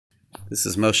This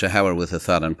is Moshe Hauer with a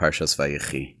thought on Parshas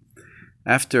Vayechi.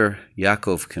 After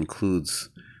Yaakov concludes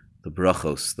the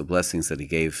brachos, the blessings that he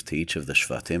gave to each of the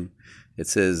Shvatim, it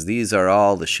says, these are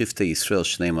all the Shiftei Yisrael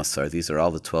Shnei Masar, these are all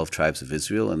the 12 tribes of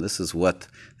Israel, and this is what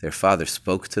their father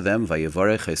spoke to them,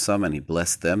 Vayevarech Esam, and he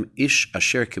blessed them, Ish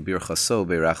asher kebirchaso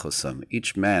beirachosam,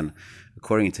 each man,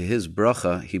 according to his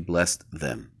bracha, he blessed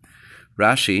them.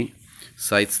 Rashi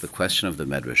cites the question of the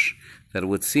Medrash, that it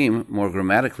would seem more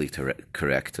grammatically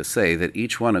correct to say that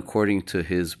each one, according to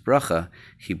his bracha,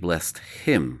 he blessed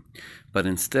him. But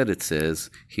instead it says,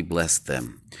 he blessed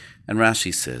them. And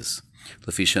Rashi says,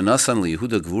 Lefi shenasan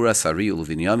liYehuda gvuras ari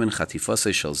uleVinyamin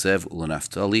chatifasei shel zev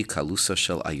uleNaftali kalusa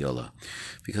shel ayola.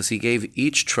 Because he gave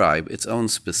each tribe its own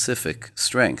specific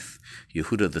strength.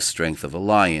 Yehuda, the strength of a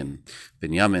lion.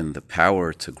 Binyamin, the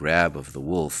power to grab of the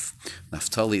wolf.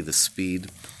 Naftali, the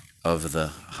speed of the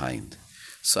hind.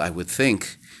 So I would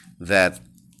think that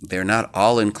they're not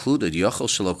all included. Yochel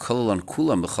shelo kolon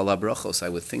kulam b'chol habrachos. I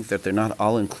would think that they're not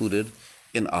all included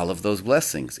in all of those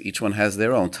blessings. Each one has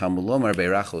their own. Talmud lomar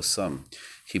beirachosam.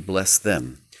 He blessed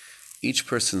them. Each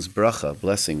person's bracha,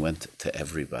 blessing, went to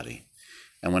everybody.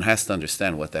 And one has to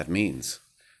understand what that means.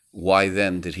 Why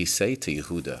then did he say to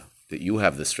Yehuda that you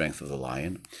have the strength of the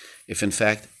lion, if in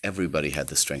fact everybody had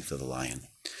the strength of the lion?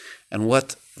 And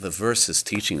what the verse is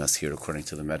teaching us here, according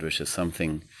to the Medrash, is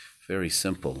something very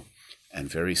simple and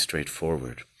very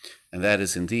straightforward. And that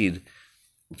is indeed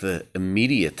the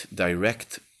immediate,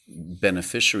 direct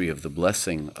beneficiary of the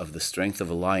blessing of the strength of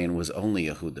a lion was only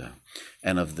Yehuda,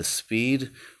 and of the speed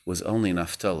was only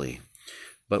Naftali.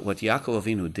 But what Yaakov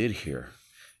Avinu did here,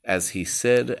 as he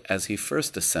said, as he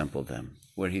first assembled them,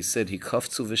 where he said,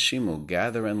 Hikafzu v'shimu,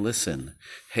 gather and listen.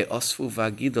 He'osfu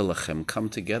v'agida lachem, come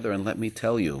together and let me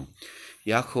tell you.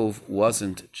 Yaakov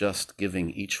wasn't just giving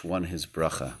each one his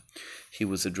bracha. He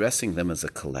was addressing them as a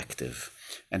collective.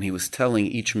 And he was telling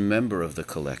each member of the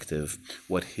collective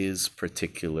what his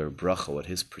particular bracha, what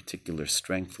his particular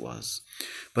strength was.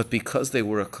 But because they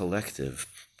were a collective,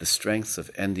 the strengths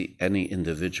of any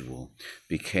individual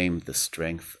became the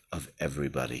strength of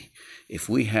everybody. If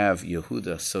we have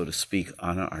Yehuda, so to speak,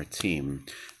 on our team,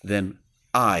 then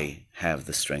I have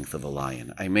the strength of a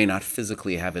lion. I may not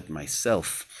physically have it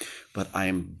myself, but I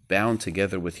am bound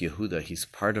together with Yehuda. He's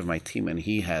part of my team and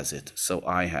he has it, so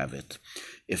I have it.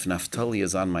 If Naftali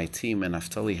is on my team and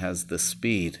Naftali has the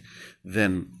speed,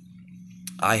 then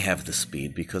I have the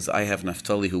speed because I have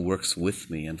Naftali who works with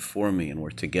me and for me, and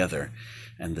we're together.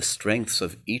 And the strengths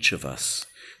of each of us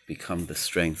become the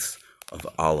strengths of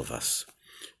all of us.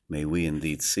 May we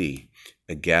indeed see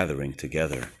a gathering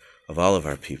together of all of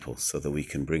our people so that we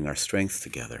can bring our strengths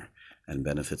together and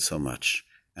benefit so much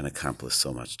and accomplish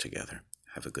so much together.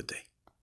 Have a good day.